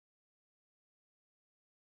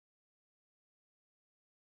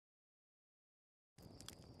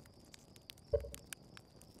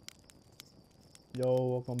Yo,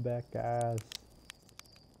 welcome back, guys.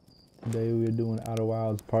 Today we're doing Outer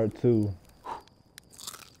Wilds Part 2.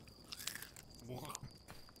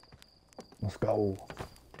 Let's go.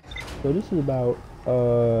 So this is about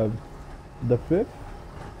the fifth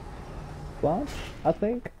launch, I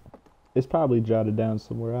think. It's probably jotted down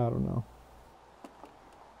somewhere, I don't know.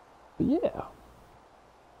 But yeah.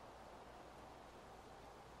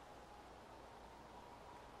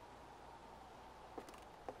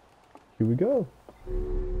 Here we go.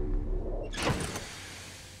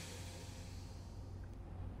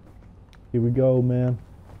 Here we go, man.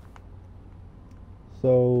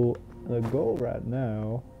 So the goal right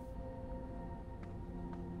now.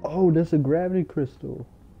 Oh, that's a gravity crystal.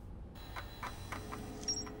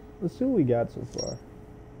 Let's see what we got so far.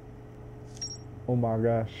 Oh my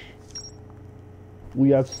gosh. We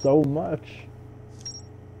got so much.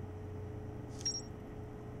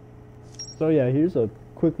 So yeah, here's a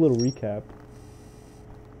quick little recap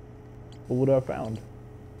of what I found.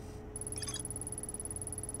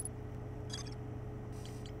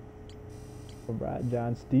 Alright,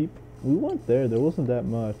 John Steep. We went there wasn't that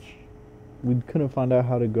much. We couldn't find out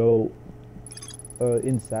how to go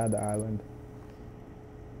inside the island.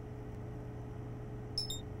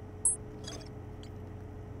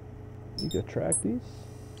 You can track these?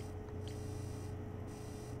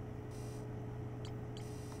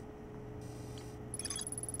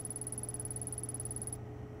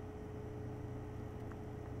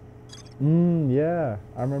 Yeah,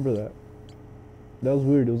 I remember that. That was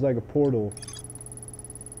weird, it was like a portal.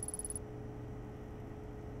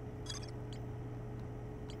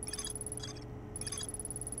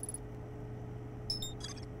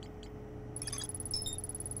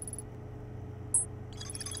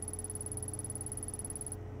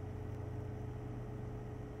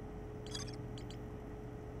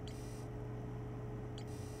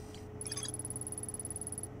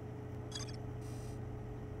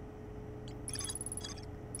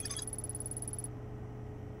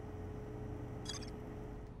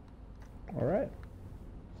 Alright,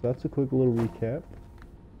 so that's a quick little recap.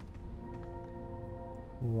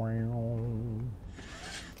 Wow.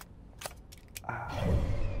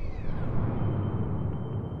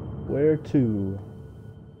 Where to?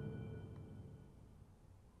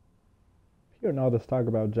 Here now let's talk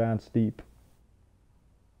about Giant Steep.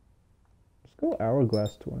 Let's go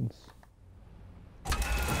Hourglass Twins.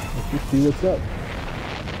 Let's just see what's up.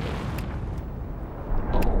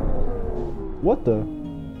 What the?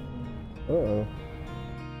 Uh-oh.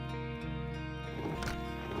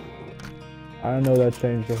 I didn't know that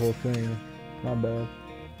changed the whole thing. My bad.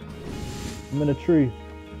 I'm in a tree.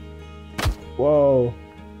 Whoa.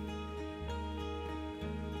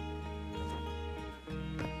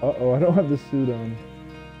 Uh-oh, I don't have the suit on.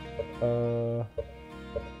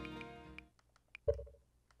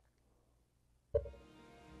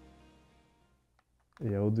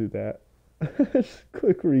 Yeah, we'll do that. Just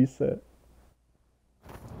quick reset.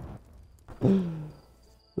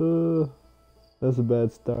 That's a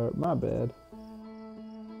bad start. My bad.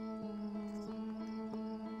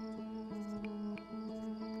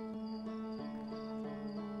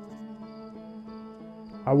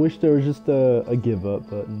 I wish there was just a give up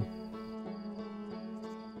button.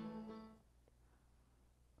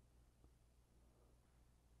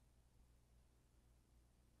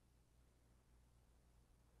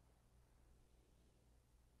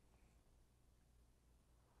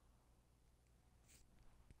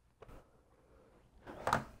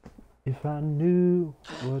 If I knew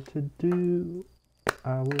what to do,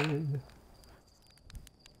 I would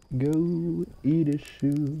go eat a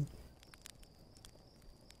shoe.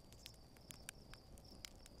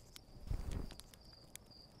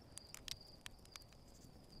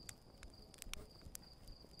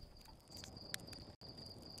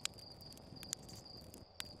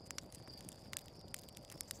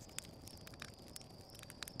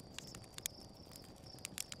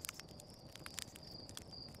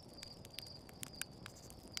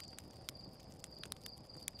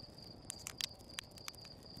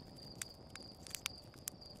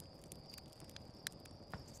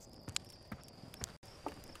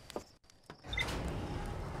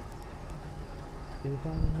 If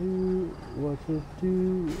I knew what to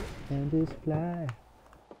do and just fly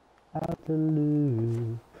out the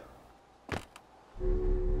loop.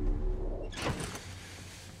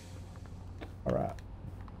 Alright.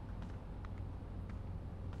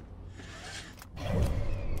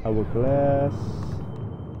 Hourglass.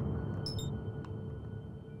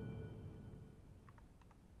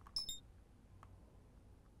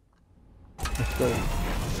 Let's go.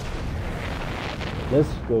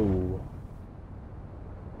 Let's go.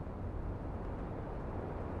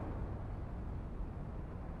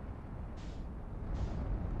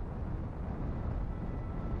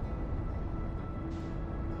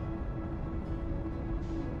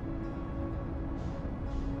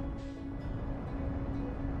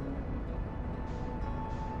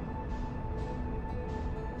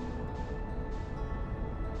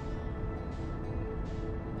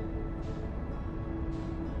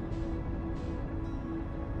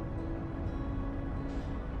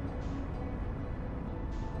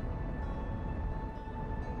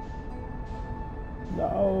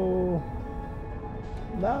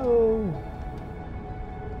 No!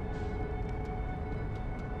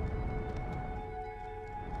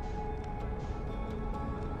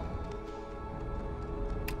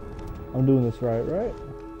 I'm doing this right, right?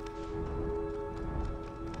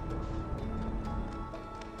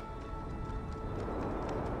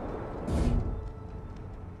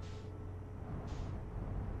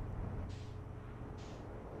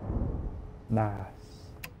 Nice.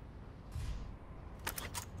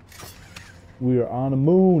 We are on the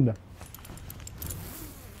moon.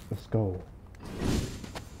 Let's go.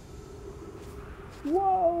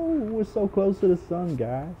 Whoa, we're so close to the sun,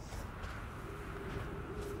 guys.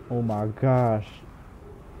 Oh my gosh.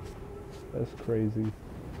 That's crazy.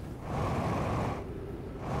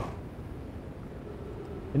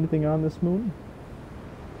 Anything on this moon?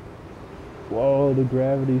 Whoa, the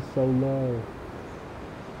gravity's so low.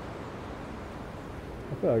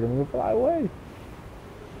 I feel like I'm gonna fly away.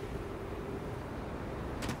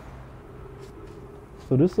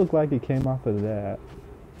 So this looked like it came off of that.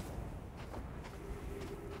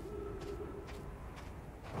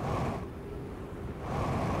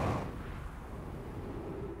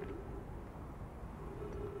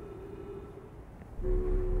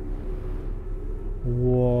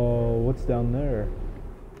 Whoa, what's down there?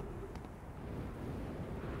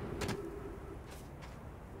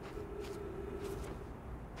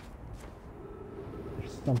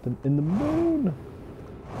 There's something in the moon.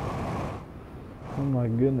 Oh my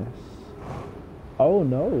goodness. Oh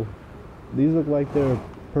no. These look like they're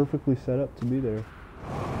perfectly set up to be there.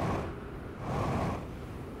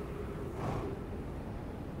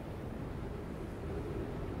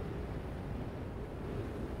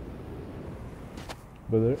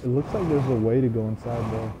 But it looks like there's a way to go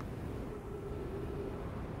inside though.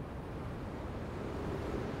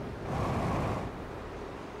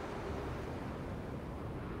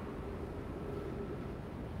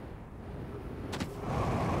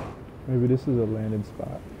 Maybe this is a landing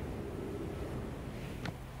spot.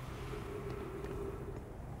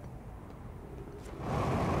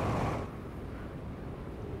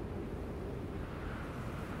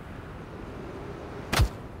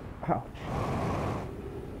 Ouch.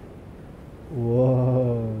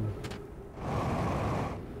 Whoa.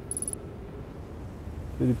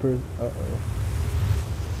 City person. Uh-oh.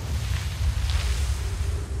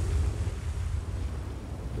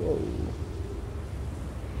 Whoa.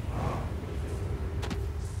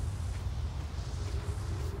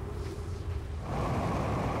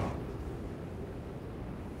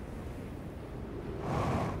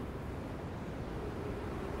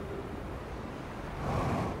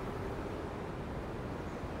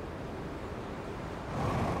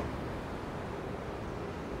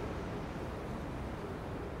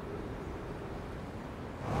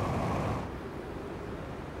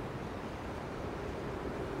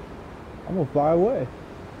 I'm gonna fly away.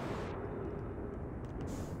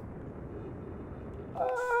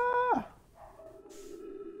 Ah!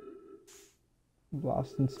 I'm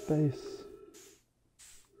lost in space.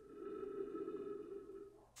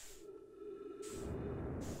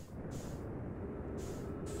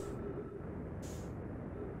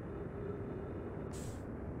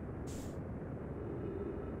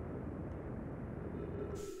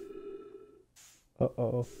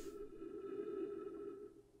 Uh-oh.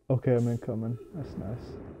 Okay, I'm incoming. That's nice.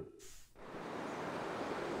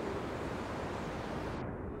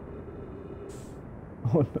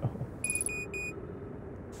 Oh no.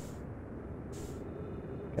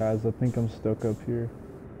 Guys, I think I'm stuck up here.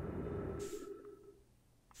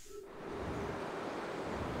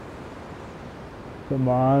 Come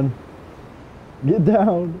on. Get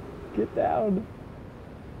down. Get down.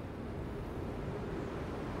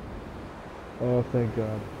 Oh, thank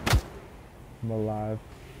God. I'm alive.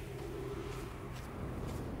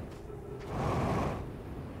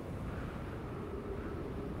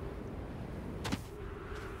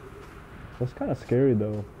 That's kind of scary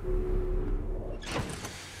though.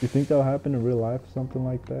 You think that'll happen in real life, something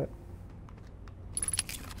like that?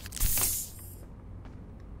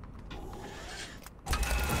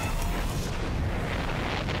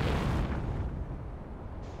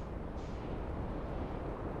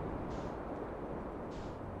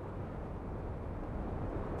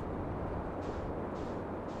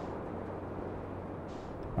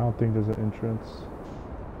 I don't think there's an entrance.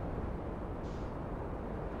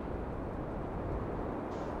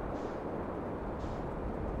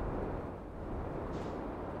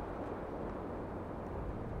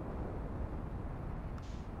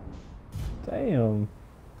 Damn.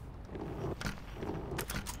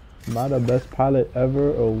 Am I the best pilot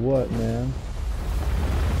ever or what, man?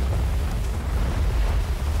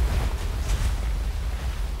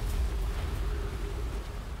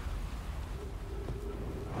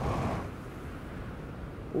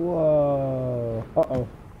 Whoa. Uh-oh.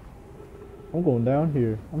 I'm going down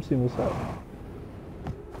here. I'm seeing what's up.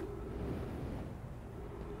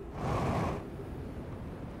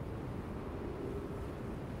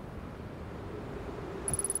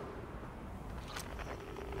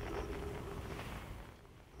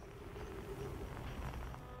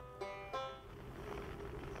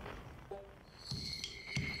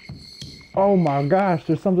 Oh my gosh,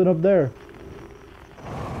 there's something up there.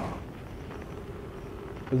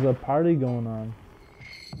 There's a party going on.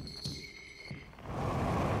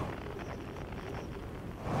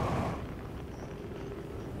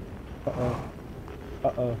 Uh-oh.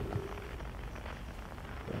 Uh-oh.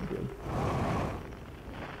 Damn good.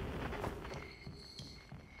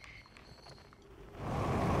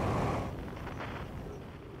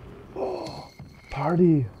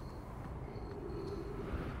 Party.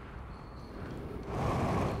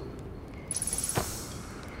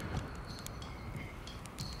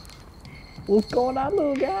 What's going on,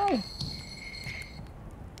 little guy?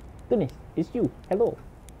 Goodness, it's you. Hello.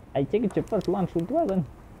 I take it your first lunch with Dwellin.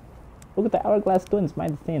 Look at the Hourglass Twins,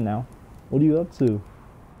 mind the stand now. What are you up to?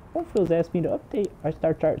 Hornfield's asked me to update our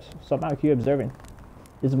star charts, so I'm out here observing.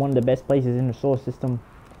 This is one of the best places in the solar system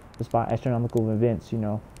to spot astronomical events, you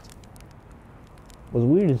know. What's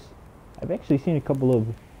weird is I've actually seen a couple of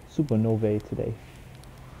supernovae today.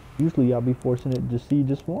 Usually I'll be fortunate to see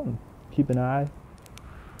just one. Keep an eye.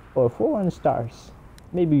 Or 4 on the stars.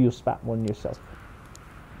 Maybe you'll spot one yourself.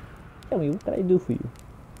 Tell me, what did I do for you?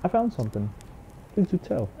 I found something. Please do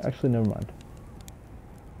tell. Actually, never mind.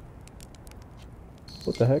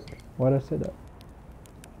 What the heck? Why did I say that?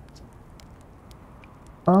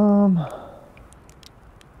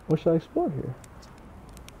 What should I explore here?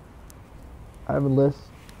 I have a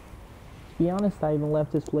list. To be honest, I even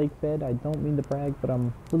left this lake bed. I don't mean to brag, but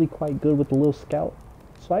I'm really quite good with the little scout.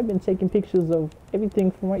 So I've been taking pictures of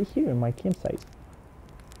everything from right here in my campsite.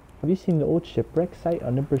 Have you seen the old shipwreck site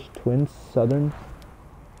on Empress Twin's southern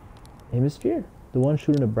hemisphere? The one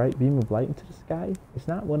shooting a bright beam of light into the sky? It's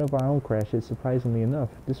not one of our own crashes, surprisingly enough.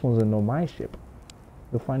 This one's a Nomai ship.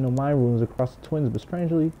 You'll find Nomai ruins across the Twins, but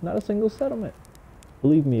strangely, not a single settlement.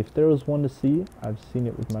 Believe me, if there was one to see, I've seen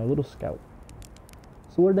it with my little scout.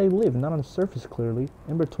 So where do they live? Not on the surface, clearly.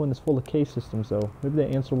 Ember Twin is full of cave systems, though. Maybe the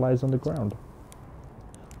answer lies underground.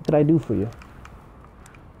 What did I do for you?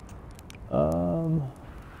 What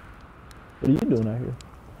are you doing out here?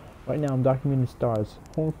 Right now I'm documenting stars.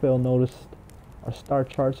 Hornfeld noticed our star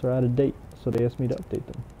charts are out of date, so they asked me to update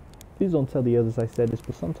them. Please don't tell the others I said this,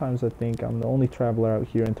 but sometimes I think I'm the only traveler out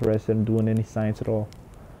here interested in doing any science at all.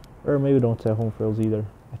 Or maybe don't tell Hornfelds either.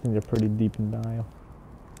 I think they're pretty deep in denial.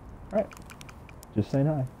 Alright. Just saying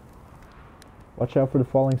hi. Watch out for the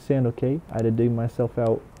falling sand, okay? I had to dig myself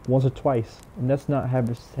out once or twice, and that's not half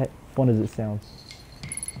as fun as it sounds.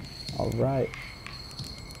 Alright.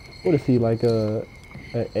 What is he, like an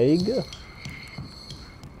egg?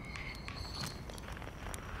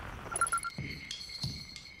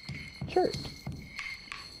 Church.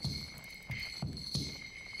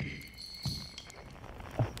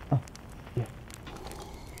 Yeah.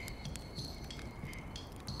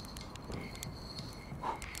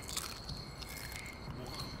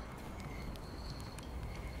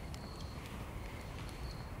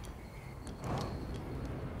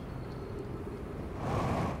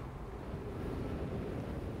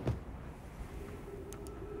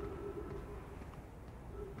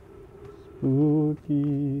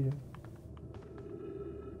 Spooky.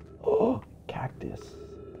 Oh, cactus.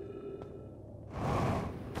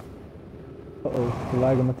 Uh-oh,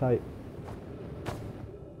 stalagmite.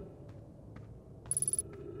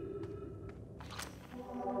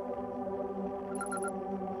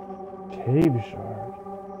 Cave shard.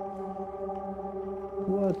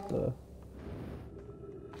 What the?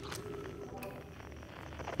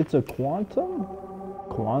 It's a quantum?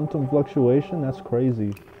 Quantum fluctuation? That's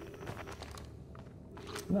crazy.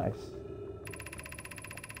 Nice.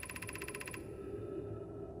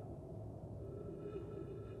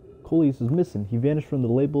 Coleus is missing. He vanished from the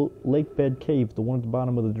lake bed cave, the one at the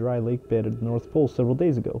bottom of the dry lake bed at the North Pole several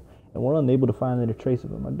days ago, and we're unable to find any trace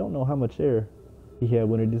of him. I don't know how much air he had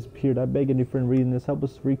when he disappeared. I beg any friend reading this, help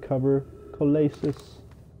us recover Coleus.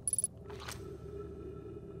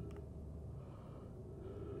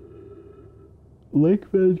 Lake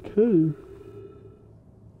bed cave.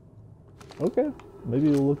 Okay, maybe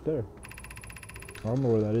we'll look there. I don't know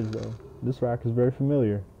where that is though. This rock is very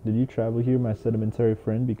familiar. Did you travel here, my sedimentary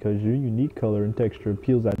friend, because your unique color and texture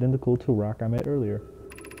appeals identical to a rock I met earlier?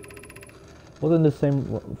 Wasn't the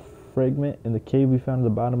same fragment in the cave we found at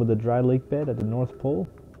the bottom of the dry lake bed at the North Pole?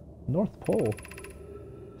 North Pole?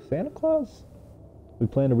 Santa Claus? We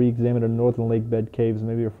plan to re-examine the northern lake bed caves.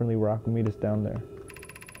 Maybe a friendly rock will meet us down there.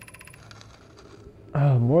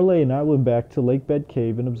 Morley and I went back to Lake Bed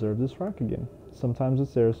Cave and observed this rock again. Sometimes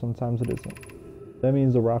it's there, sometimes it isn't. That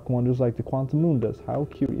means the rock wanders like the quantum moon does. How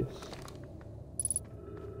curious.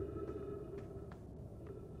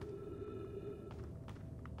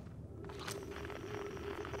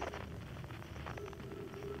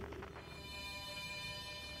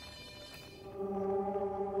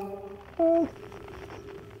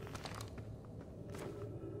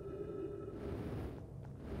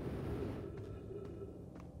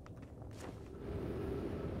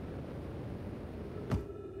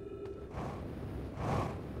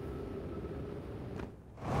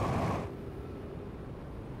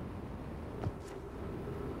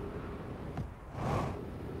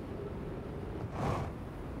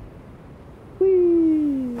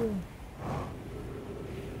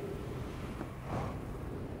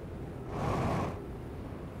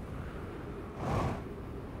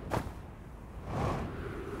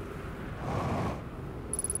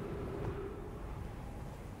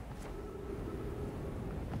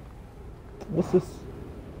 What's this?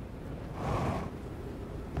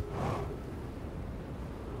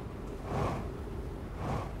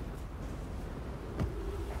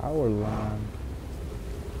 Power line.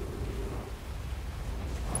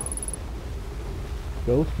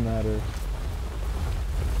 Ghost matter.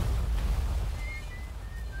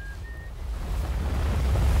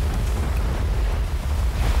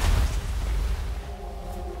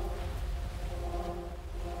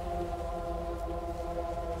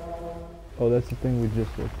 Oh, that's the thing we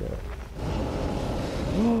just looked at.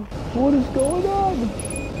 What is going on?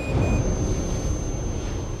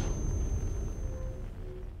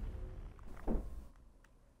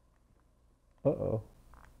 Uh-oh.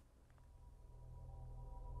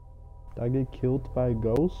 Did I get killed by a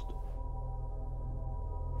ghost?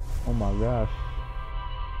 Oh my gosh.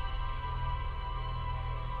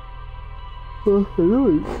 You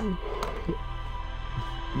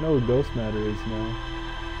know what ghost matter is now.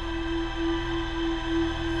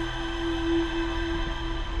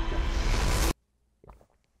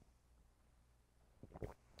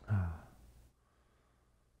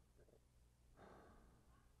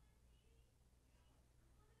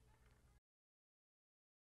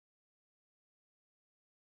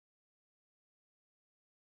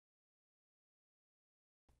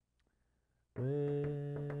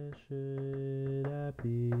 Where should I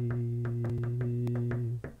be?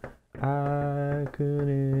 I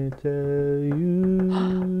couldn't tell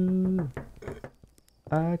you.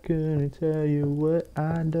 I couldn't tell you what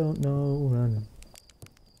I don't know. Running.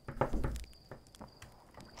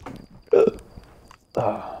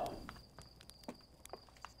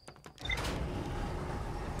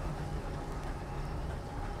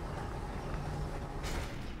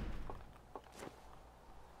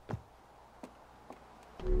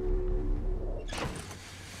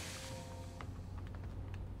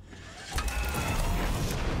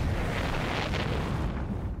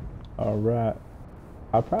 Alright.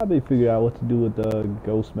 I'll probably figure out what to do with the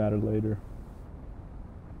ghost matter later.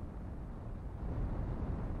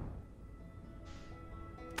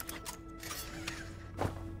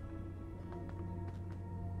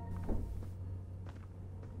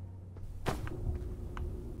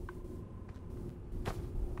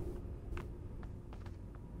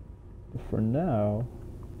 But for now...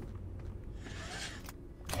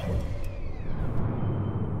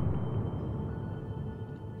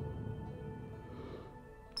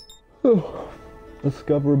 let's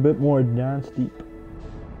discover a bit more John Steep.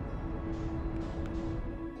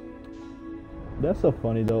 That's so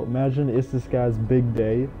funny though. Imagine it's this guy's big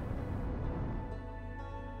day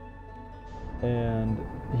and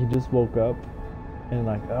he just woke up and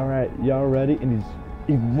like, alright, y'all ready? And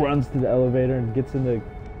he runs to the elevator and gets in the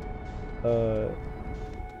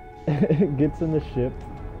gets in the ship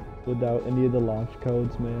without any of the launch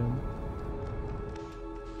codes, man.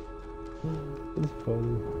 It's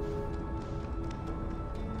funny.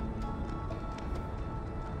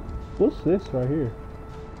 What's this right here?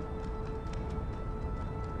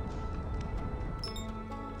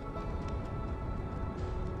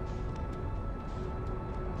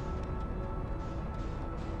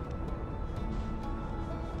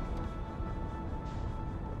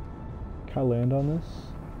 Can I land on this?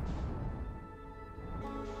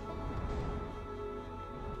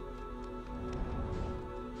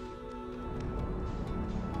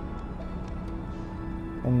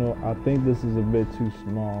 Oh no, I think this is a bit too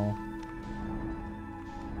small.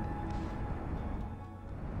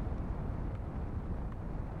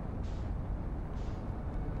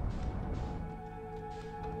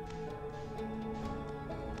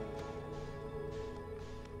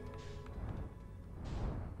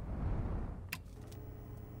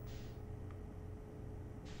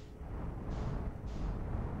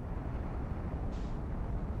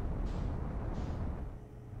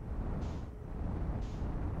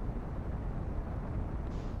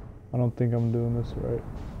 I don't think I'm doing this right.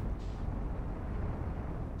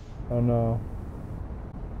 Oh no.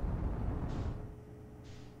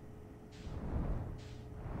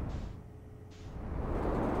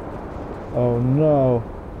 Oh no.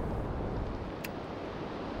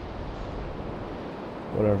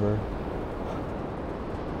 Whatever.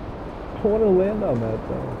 I want to land on that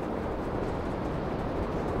though.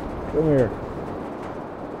 Come here.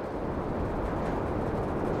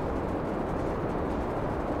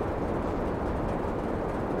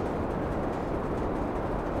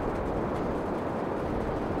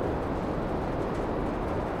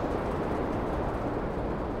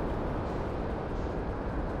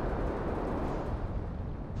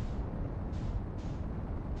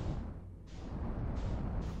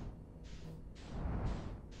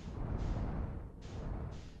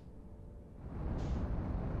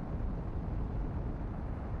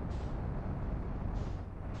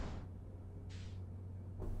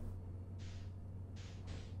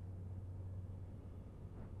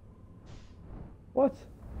 What?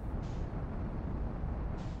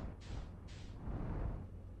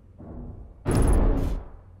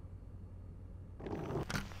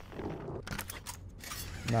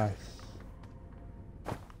 Nice.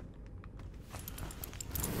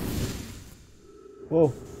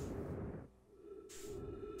 Whoa.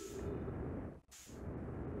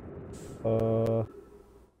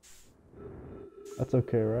 That's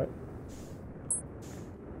okay, right?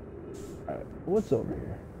 Alright, what's over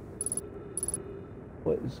here?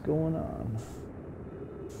 What is going on?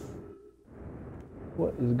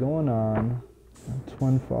 What is going on in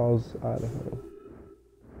Twin Falls, Idaho?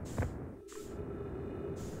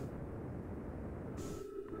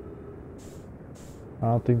 I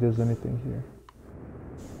don't think there's anything here.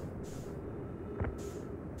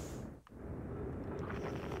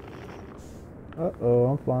 Uh-oh,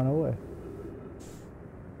 I'm flying away.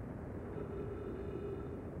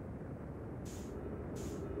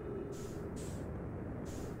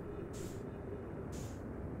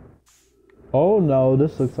 Oh no,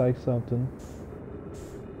 this looks like something.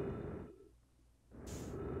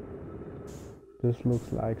 This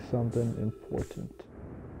looks like something important.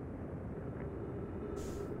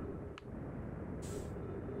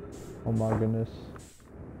 Oh my goodness.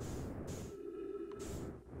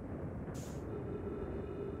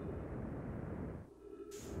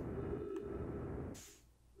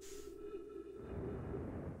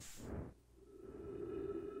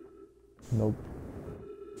 Nope.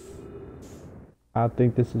 I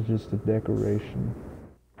think this is just a decoration.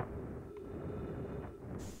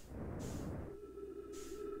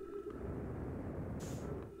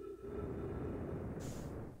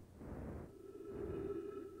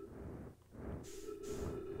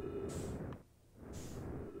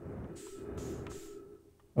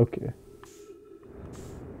 Okay.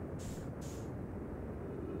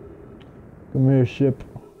 Come here, ship.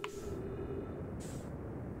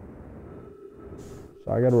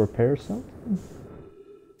 So I gotta repair something?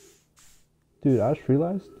 Dude, I just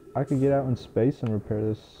realized I could get out in space and repair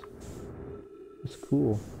this. It's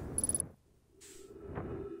cool.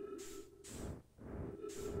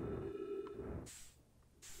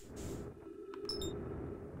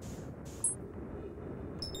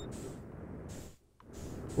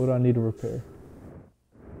 What do I need to repair?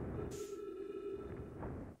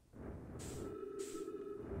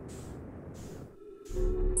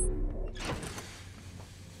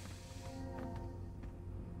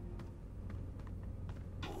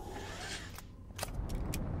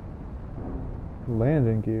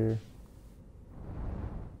 Landing gear.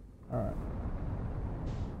 Alright.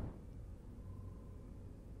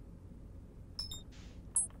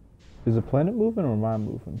 Is the planet moving or am I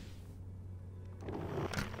moving?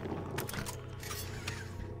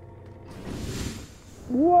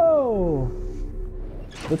 Whoa!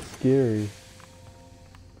 That's scary.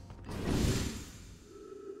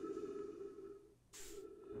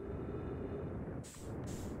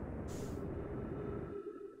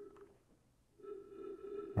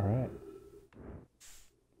 Alright.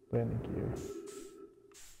 Landing gear.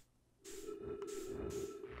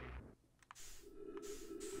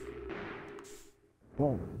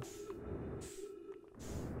 Boom.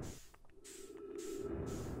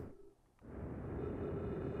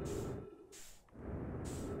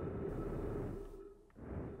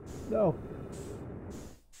 No.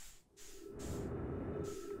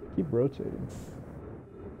 Keep rotating.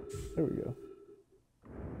 There we go.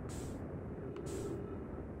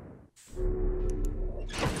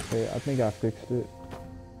 Okay, I think I fixed it.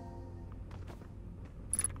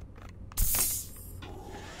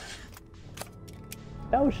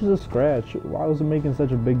 That was just a scratch. Why was it making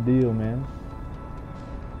such a big deal, man?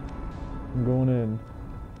 I'm going in.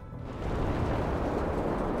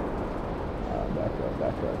 Back up,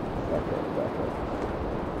 back up, back up, back up.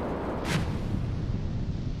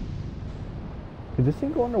 Could this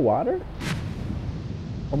thing go underwater?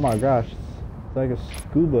 Oh my gosh, it's like a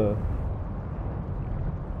scuba.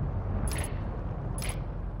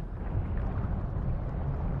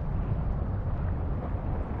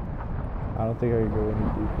 I don't think I could go any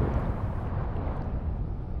deeper.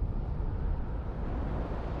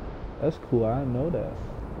 That's cool, I didn't know that.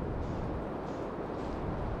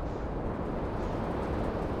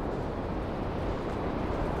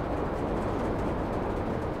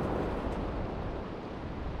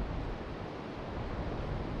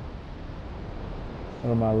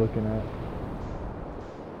 What am I looking at?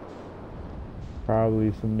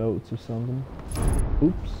 Probably some notes or something.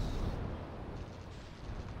 Oops.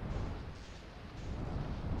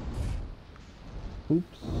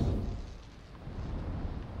 Oops.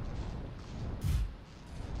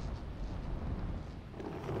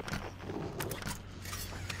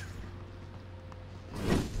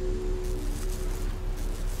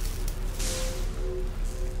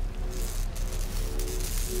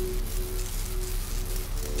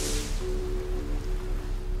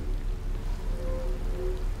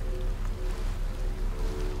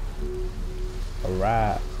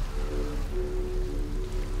 Alright.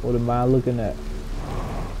 What am I looking at?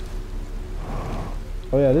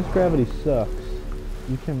 Oh yeah, this gravity sucks.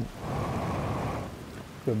 You can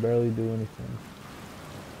barely do anything.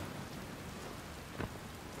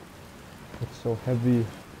 It's so heavy.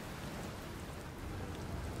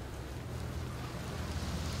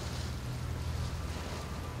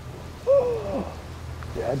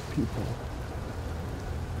 Dead people.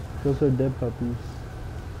 Those are dead puppies.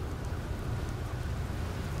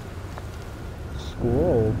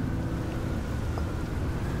 Squirrel.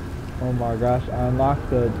 Oh my gosh, I unlocked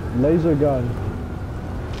the laser gun.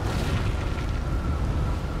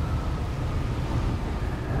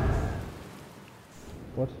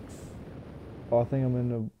 What? Oh, I think I'm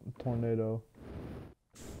in a tornado.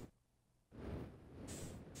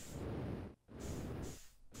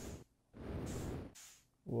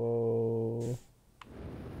 Whoa.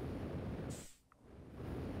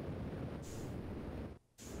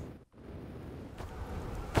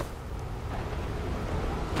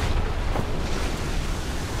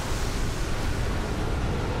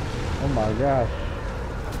 Oh my gosh.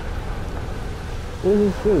 What does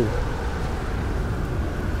this do?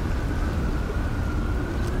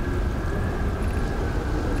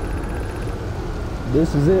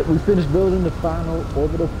 This is it. We finished building the final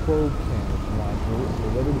orbital probe cannon module.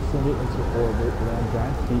 We're ready to send it into orbit around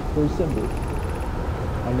giant feet for assembly.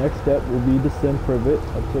 Our next step will be to send Privet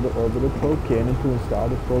up to the orbital probe cannon to install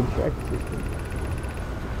the probe tracking system.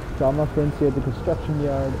 To all my friends here at the construction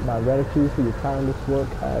yard, my gratitude for your tireless work.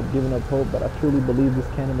 I have given up hope, but I truly believe this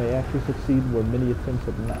cannon may actually succeed where many attempts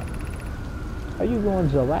have not. Are you going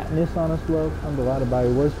gelatinous on us, love? I'm delighted by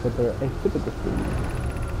your words, but they're atypical for you.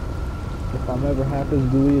 If I'm ever half as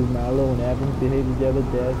gooey as Mallow and Evans behave together,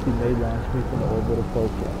 Daddy may launch me from the orbital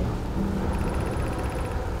probe cannon.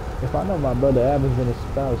 If I know my brother Evans and his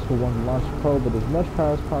spouse who want to launch the probe with as much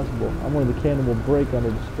power as possible, I'm worried the cannon will break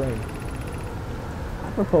under the strain.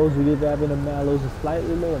 I propose we give Evan and Mallows a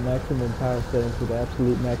slightly lower maximum power setting to the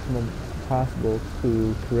absolute maximum possible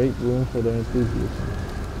to create room for their enthusiasm.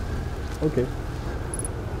 Okay.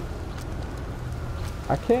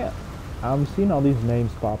 I can't. I'm seeing all these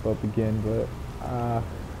names pop up again, but I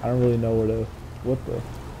don't really know where to,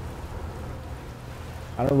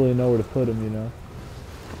 I don't really know where to put them, you know.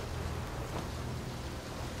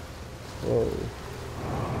 Whoa.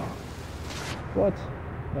 What?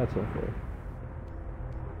 That's unfair.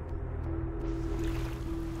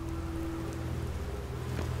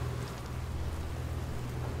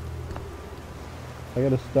 I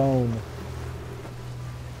got a stone.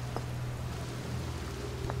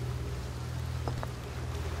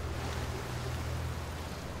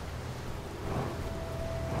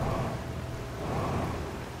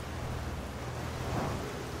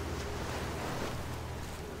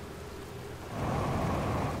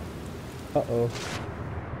 Uh-oh.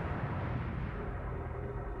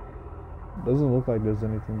 Doesn't look like there's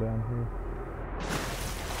anything down here.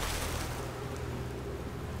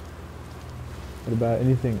 What about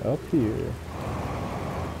anything up here?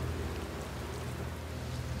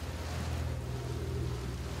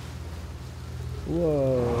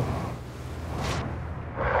 Whoa.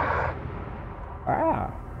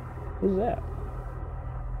 Ah! What's that?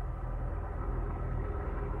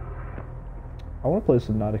 I want to play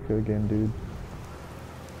Subnautica again, dude.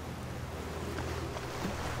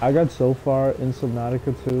 I got so far in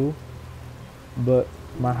Subnautica 2 but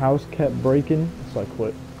my house kept breaking, so I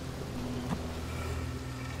quit.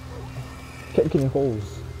 Kept getting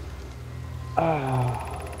holes. Ah.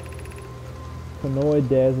 Hanoi,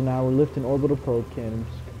 Daz, and I were lifting orbital probe cannons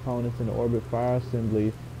components into orbit for our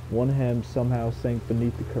assembly. One hem somehow sank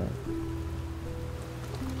beneath the current.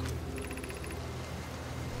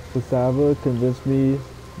 Cassava convinced me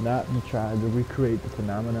not to try to recreate the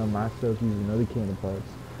phenomenon myself using other cannon parts,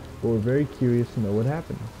 but we're very curious to know what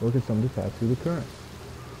happened. Look at somebody pass through the current.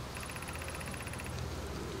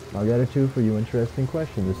 My gratitude for your interesting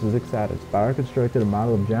question. This is exciting. Spire constructed a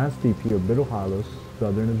model of John Steepy or Biddle Hollow's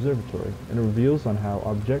Southern Observatory, and it reveals on how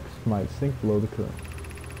objects might sink below the current.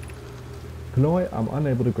 Kanoi, I'm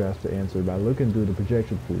unable to grasp the answer by looking through the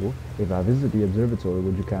projection pool. If I visit the observatory,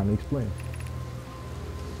 would you kindly explain?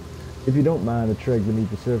 If you don't mind a trek beneath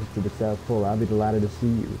the surface to the South Pole, I'll be delighted to see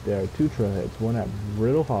you. There are two trailheads, one at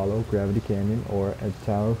Brittle Hollow, Gravity Canyon, or at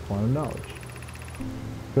Tower of Quantum Knowledge.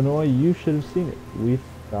 Kanoi, you should have seen it. We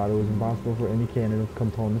thought it was impossible for any cannon of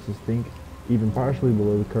components to sink even partially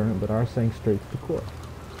below the current, but ours sank straight to the core.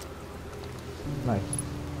 Nice.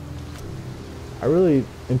 I really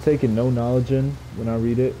am taking no knowledge in when I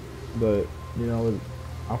read it, but, you know,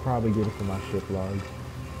 I'll probably get it from my ship logs.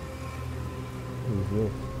 What is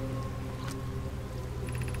this?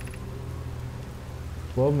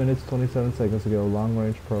 12 minutes, 27 seconds ago,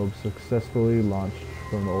 long-range probe successfully launched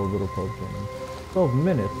from the orbital probe cannon. 12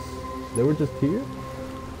 minutes? They were just here?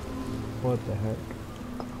 What the heck?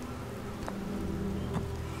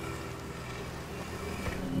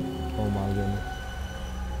 Oh my goodness.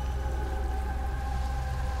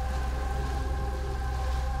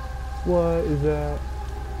 What is that?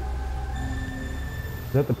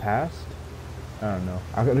 Is that the past? I don't know.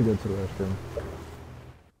 I gotta go to the restroom.